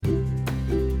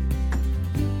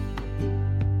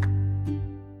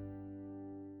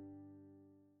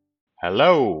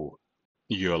Hello,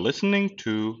 you're listening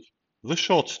to The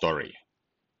Short Story,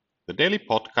 the daily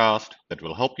podcast that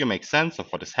will help you make sense of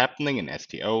what is happening in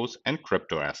STOs and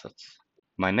crypto assets.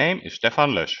 My name is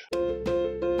Stefan Lösch.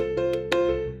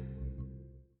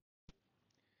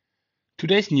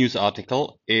 Today's news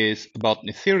article is about an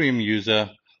Ethereum user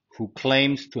who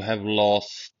claims to have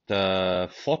lost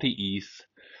 40 ETH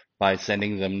by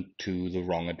sending them to the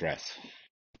wrong address.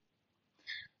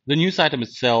 The news item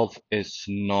itself is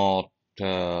not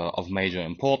of major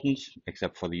importance,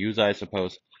 except for the user, I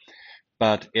suppose.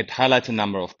 But it highlights a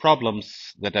number of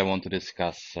problems that I want to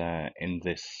discuss in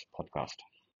this podcast.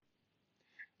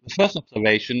 The first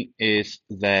observation is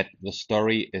that the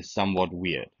story is somewhat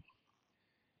weird.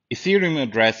 Ethereum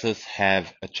addresses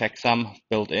have a checksum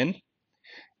built in.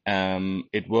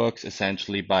 It works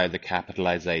essentially by the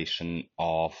capitalization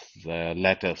of the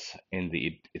letters in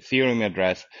the Ethereum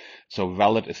address. So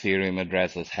valid Ethereum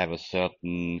addresses have a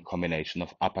certain combination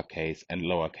of uppercase and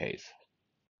lowercase.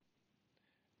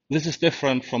 This is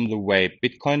different from the way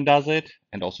Bitcoin does it,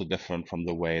 and also different from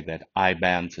the way that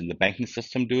IBANs in the banking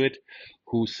system do it,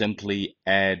 who simply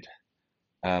add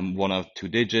one or two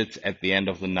digits at the end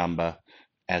of the number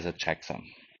as a checksum.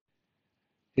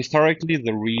 Historically,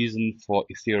 the reason for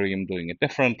Ethereum doing it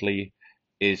differently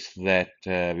is that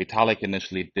Vitalik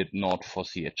initially did not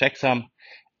foresee a checksum,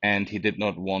 and he did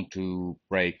not want to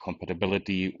break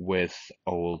compatibility with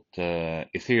old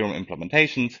Ethereum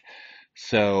implementations.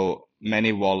 So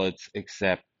many wallets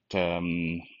accept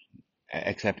Ethereum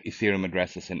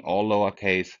addresses in all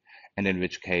lowercase, and in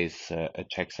which case a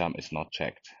checksum is not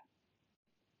checked.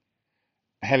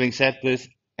 Having said this,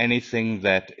 anything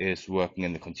that is working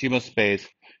in the consumer space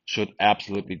should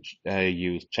absolutely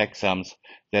use checksums.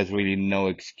 There's really no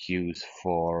excuse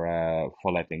for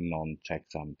letting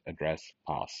non-checksum address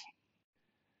pass.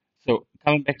 So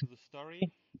coming back to the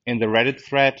story, in the Reddit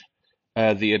thread,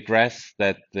 the address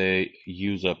that the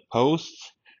user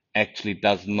posts actually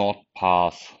does not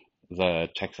pass the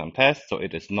checksum test, so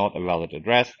it is not a valid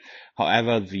address.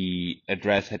 However, the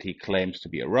address that he claims to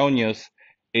be erroneous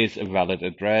is a valid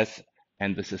address,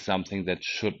 and this is something that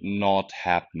should not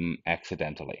happen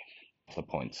accidentally. The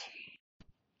points.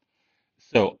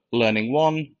 So, learning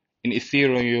one, in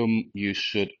Ethereum, you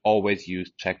should always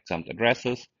use checksummed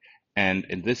addresses. And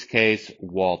in this case,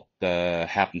 what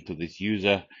happened to this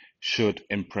user should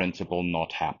in principle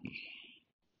not happen.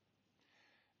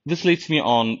 This leads me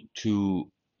on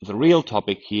to the real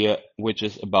topic here, which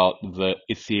is about the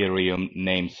Ethereum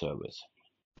name service.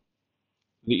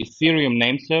 The Ethereum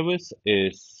name service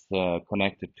is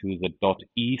connected to the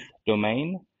 .eth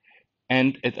domain,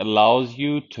 and it allows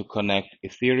you to connect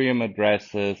Ethereum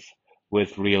addresses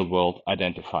with real-world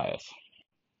identifiers.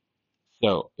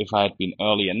 So if I had been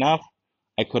early enough,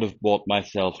 I could have bought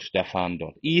myself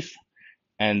Stefan.eth,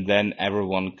 and then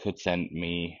everyone could send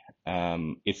me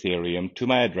Ethereum to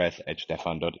my address at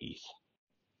Stefan.eth.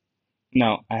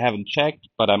 Now, I haven't checked,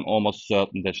 but I'm almost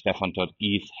certain that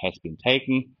Stefan.eth has been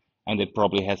taken, and it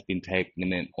probably has been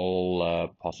taken in all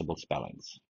possible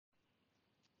spellings.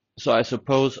 So I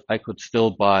suppose I could still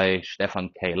buy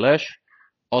Stefan K. Lösch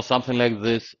or something like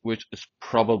this, which is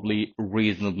probably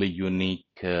reasonably unique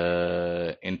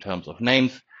in terms of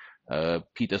names.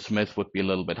 Peter Smith would be a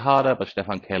little bit harder, but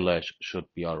Stefan K. Lösch should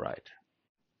be all right.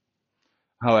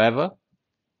 However,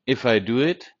 if I do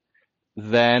it,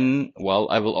 then, well,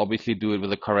 I will obviously do it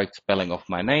with the correct spelling of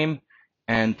my name,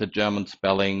 and the German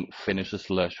spelling finishes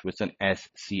Lösch with an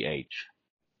SCH.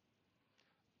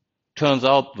 Turns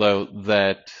out, though,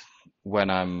 that when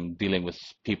I'm dealing with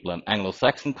people in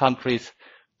Anglo-Saxon countries,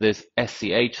 this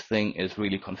SCH thing is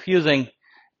really confusing,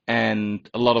 and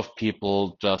a lot of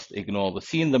people just ignore the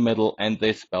C in the middle and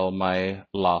they spell my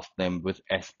last name with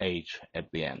SH at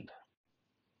the end.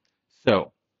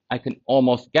 So I can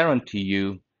almost guarantee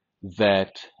you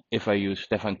that if I use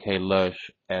Stefan K. Lösch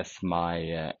as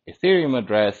my Ethereum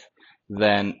address,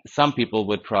 then some people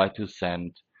would try to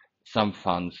send some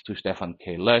funds to Stefan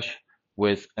K. Lösch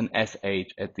with an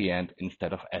SH at the end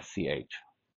instead of SCH.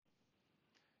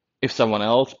 If someone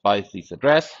else buys this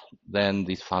address, then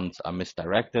these funds are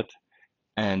misdirected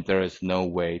and there is no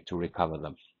way to recover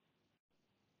them.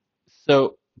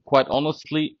 So, quite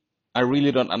honestly, I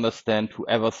really don't understand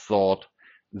whoever thought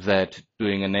that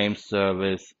doing a name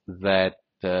service that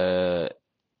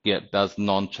does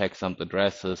non-checksummed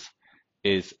addresses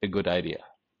is a good idea.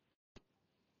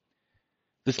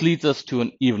 This leads us to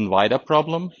an even wider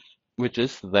problem, which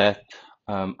is that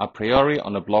a priori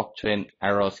on a blockchain,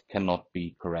 errors cannot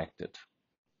be corrected.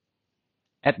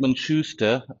 Edmund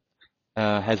Schuster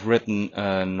has written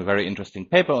a very interesting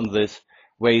paper on this,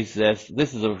 where he says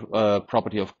this is a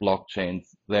property of blockchains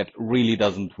that really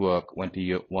doesn't work when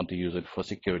you want to use it for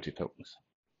security tokens.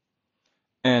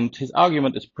 And his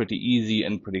argument is pretty easy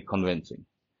and pretty convincing,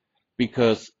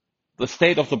 because the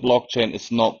state of the blockchain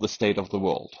is not the state of the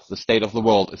world. The state of the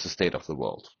world is the state of the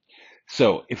world.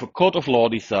 So if a court of law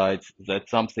decides that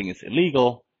something is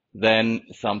illegal, then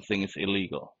something is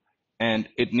illegal, and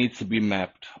it needs to be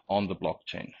mapped on the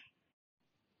blockchain.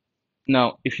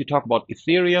 Now, if you talk about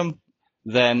Ethereum,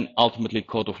 then ultimately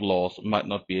court of laws might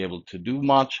not be able to do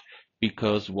much,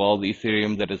 because, well, the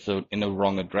Ethereum that is in a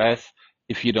wrong address,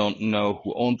 if you don't know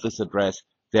who owns this address,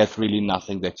 there's really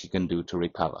nothing that you can do to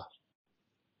recover.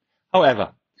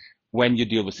 However, when you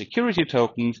deal with security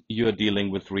tokens, you are dealing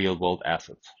with real-world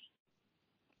assets.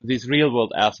 These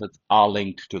real-world assets are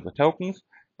linked to the tokens,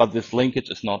 but this linkage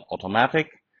is not automatic,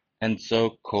 and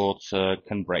so courts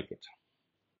can break it.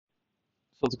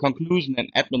 So the conclusion in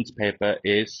Edmund's paper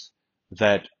is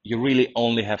that you really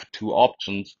only have two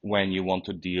options when you want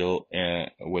to deal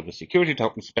with the security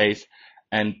token space,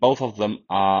 and both of them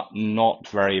are not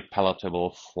very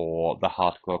palatable for the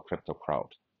hardcore crypto crowd.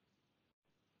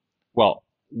 Well,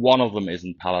 one of them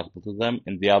isn't palatable to them,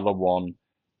 and the other one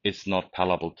is not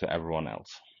palatable to everyone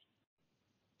else.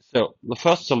 So the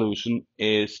first solution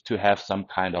is to have some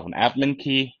kind of an admin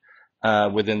key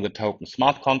within the token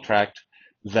smart contract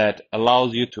that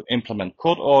allows you to implement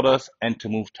court orders and to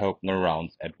move token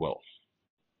around at will.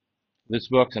 This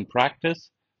works in practice,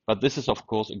 but this is of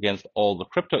course against all the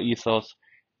crypto ethos,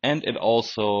 and it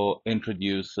also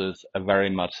introduces a very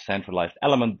much centralized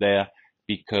element there,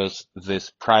 because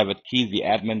this private key, the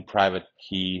admin private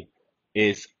key,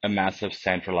 is a massive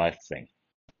centralized thing.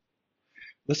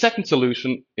 The second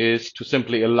solution is to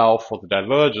simply allow for the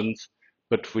divergence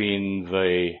between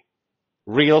the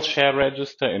real share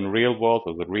register in real world,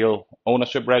 or the real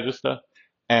ownership register,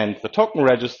 and the token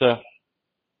register,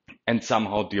 and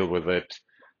somehow deal with it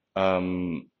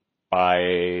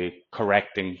by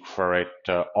correcting for it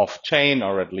off chain,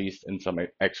 or at least in some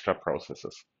extra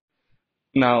processes.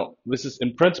 Now, this is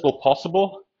in principle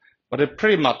possible, but it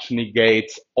pretty much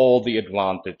negates all the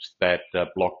advantage that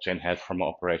blockchain has from an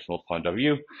operational point of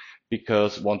view,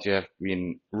 because once you have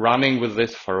been running with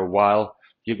this for a while,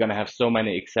 you're going to have so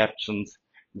many exceptions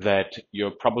that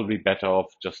you're probably better off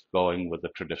just going with the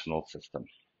traditional system.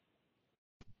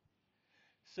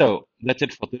 So that's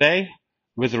it for today,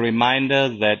 with a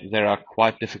reminder that there are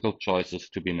quite difficult choices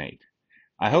to be made.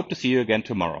 I hope to see you again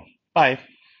tomorrow. Bye.